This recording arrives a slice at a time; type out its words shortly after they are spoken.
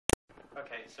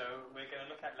Okay, so we're going to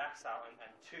look at Lapsau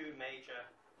and two major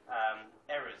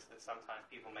errors that sometimes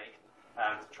people make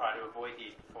to try to avoid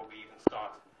these before we even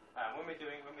start. When we're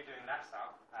doing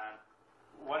Lapsau,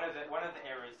 one of the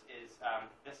errors is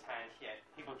this hand here.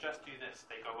 People just do this;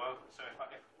 they go over. So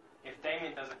if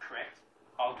Damien does it correct,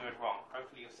 I'll do it wrong.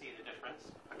 Hopefully, you'll see the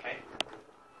difference. Okay.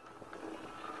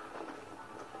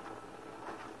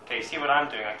 Okay, you see what I'm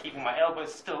doing? I'm keeping my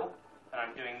elbows still, and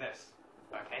I'm doing this.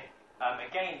 Okay.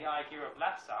 Again, the idea of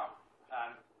Lapsau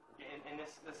in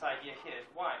this idea here is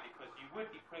why? Because you would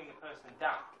be putting the person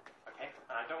down. Okay,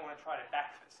 and I don't want to try to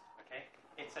back fist. Okay,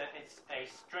 it's a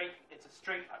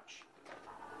straight punch.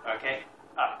 Okay,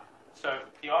 up. So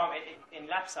the arm in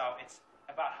Lapsau, it's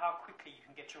about how quickly you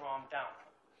can get your arm down.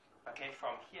 Okay,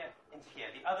 from here into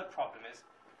here. The other problem is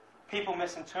people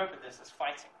misinterpret this as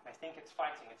fighting. They think it's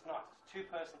fighting. It's not. It's a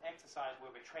two-person exercise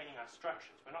where we're training our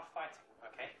structures. We're not fighting.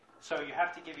 Okay, so you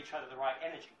have to give each other the right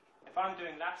energy. If I'm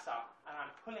doing Lapsau and I'm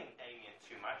pulling Damien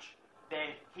too much,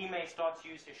 then he may start to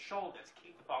use his shoulder to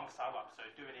keep the bong sao up. So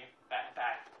do it in back,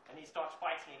 and he starts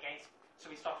fighting against. So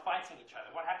we start fighting each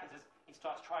other. What happens is he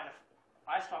starts trying to.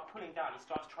 I start pulling down. He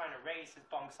starts trying to raise his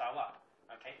bong sao up.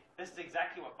 Okay, this is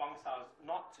exactly what bong sao is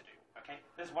not to do. Okay,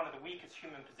 this is one of the weakest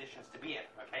human positions to be in.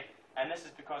 Okay, and this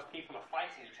is because people are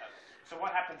fighting each other. So what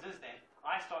happens is then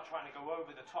I start trying to go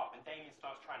over the top, and Damien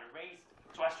starts trying to raise.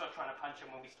 So I start trying to punch him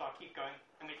when we start keep going,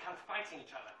 and we come fighting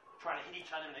each other, trying to hit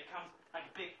each other, and it comes like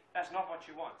big. That's not what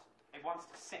you want. It wants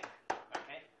to sink.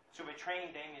 Okay, so we're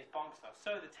training Damien's bong sao.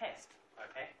 So the test,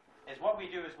 okay, is what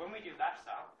we do is when we do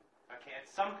Lapsau. Okay, at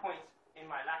some point in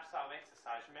my Lapsau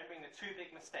exercise, remembering the two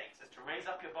big mistakes is to raise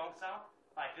up your bong sao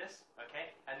like this,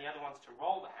 okay, and the other one's to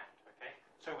roll the hand, okay.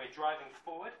 So we're driving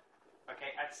forward,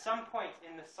 okay. At some point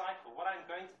in the cycle, what I'm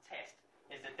going to test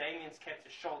is that Damien's kept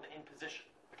his shoulder in position,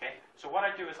 okay. So what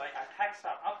I do is I pax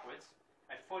out upwards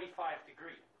at 45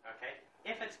 degrees, okay.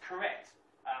 If it's correct,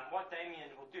 what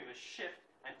Damien will do is shift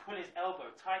and pull his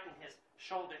elbow, tighten his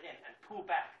shoulder in, and pull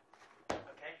back,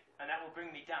 okay, and that will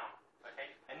bring me down.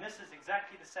 Okay, and this is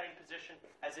exactly the same position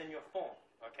as in your form.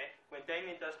 Okay, when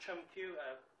Damien does chum kyu,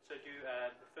 so do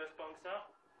the first bong sao.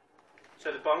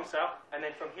 So the bong sao, and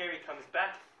then from here he comes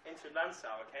back into lan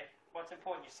sao. Okay, what's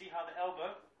important? You see how the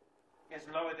elbow is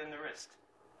lower than the wrist.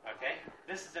 Okay,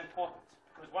 this is important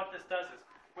because what this does is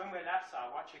when we're lapsao,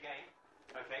 watch again.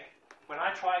 Okay, when I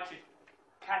try to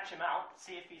catch him out,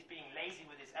 see if he's being lazy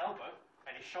with his elbow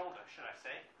and his shoulder, should I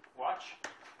say? Watch.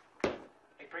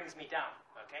 It brings me down.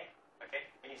 Okay. Okay,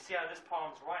 and you see how this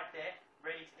palm's right there,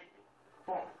 ready to hit you.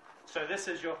 Boom. So this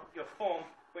is your form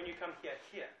when you come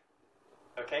here.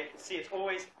 Okay, see it's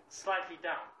always slightly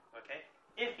down. Okay,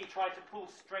 if he tried to pull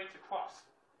straight across,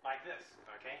 like this,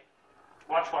 okay,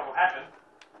 watch what will happen.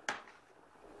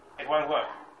 It won't work.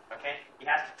 Okay, he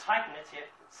has to tighten it here,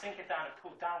 sink it down and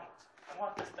pull downwards. And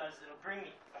what this does, it'll bring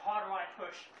me, the harder I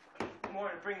push, the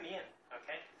more it'll bring me in.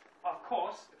 Okay, of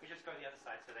course, if we just go to the other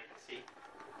side so they can see.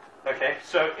 Okay,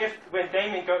 so when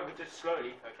Damien goes, just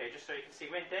slowly, okay, just so you can see,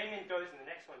 when Damien goes in the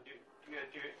next one, do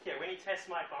it here. When he tests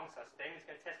my bong sao, so Damien's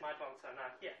going to test my bong sao now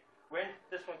here. When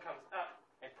this one comes up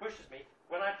and pushes me,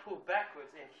 when I pull backwards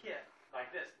in here,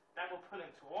 like this, that will pull him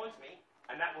towards me,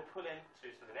 and that will pull into,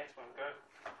 so the next one go,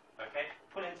 okay,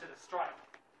 pull into the strike.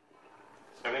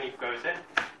 So when he goes in,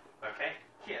 okay,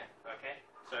 here, okay,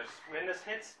 so when this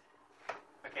hits,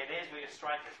 okay, there's where your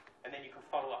strike is, and then you can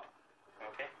follow up,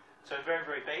 okay. So very,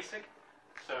 very basic.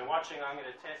 So watching, I'm going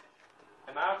to test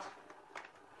him out.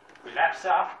 We lapse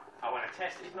out. I want to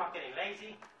test. He's not getting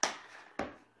lazy.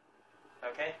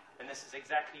 Okay, and this is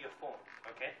exactly your form.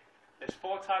 Okay, there's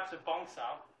 4 types of bong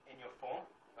sao in your form.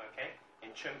 Okay,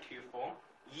 in chum kyu form.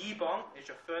 Yi bong is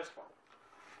your first one.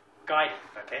 Guiding.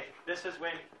 Okay, this is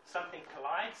when something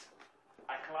collides.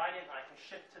 I collide it, and I can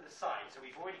shift to the side. So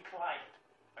we've already collided.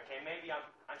 Okay, maybe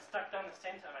I'm stuck down the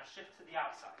center, and I shift to the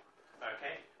outside.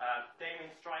 Okay, Damien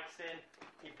strikes in,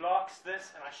 he blocks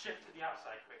this, and I shift to the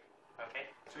outside quickly. Okay,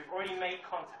 so we've already made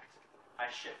contact. I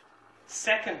shift.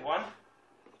 Second one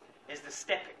is the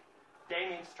stepping.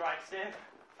 Damien strikes in,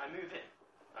 I move in.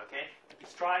 Okay, he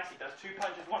strikes, he does 2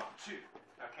 punches, 1, 2.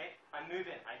 Okay, I move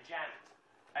in, I jam it.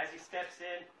 As he steps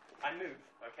in, I move.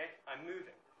 Okay, I'm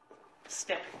moving.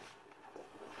 Stepping.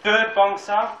 Third bong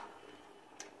sao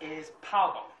is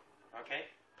pow bong. Okay.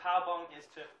 Pow bong is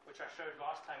to, which I showed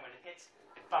last time, when it hits,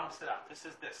 it bumps it up. This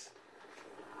is this.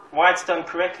 Why it's done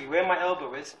correctly, where my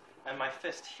elbow is and my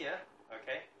fist here,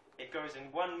 okay, it goes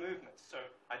in one movement. So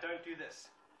I don't do this.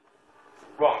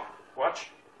 Wrong. Watch.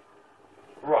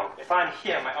 Wrong. If I'm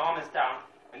here, my arm is down,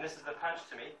 and this is the punch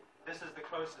to me, this is the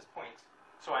closest point.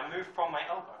 So I move from my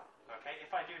elbow, okay.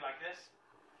 If I do like this,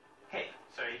 hit.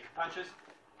 So he punches,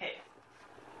 hit.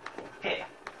 Here,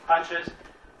 punches.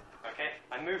 Okay,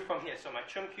 I move from here. So my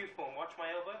chum kyu form, watch my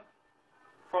elbow.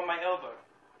 From my elbow,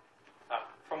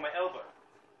 up. From my elbow,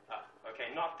 up.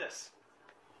 Okay, not this.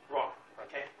 Wrong.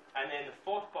 Okay, and then the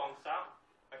fourth bong style.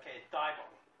 Okay, dai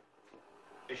bong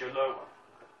is your low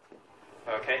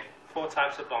one. Okay, 4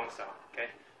 types of bong style. Okay,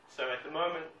 so at the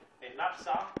moment in lap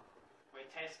style, we're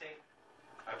testing.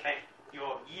 Okay,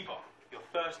 your yi bong, your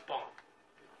first bong,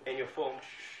 in your form.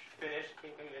 Finish.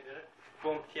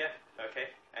 Boom here. Okay,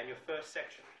 and your first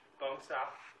section. Bong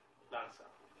style, lan style.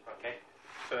 Okay,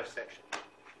 first section.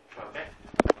 Okay,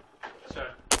 so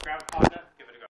grab a partner.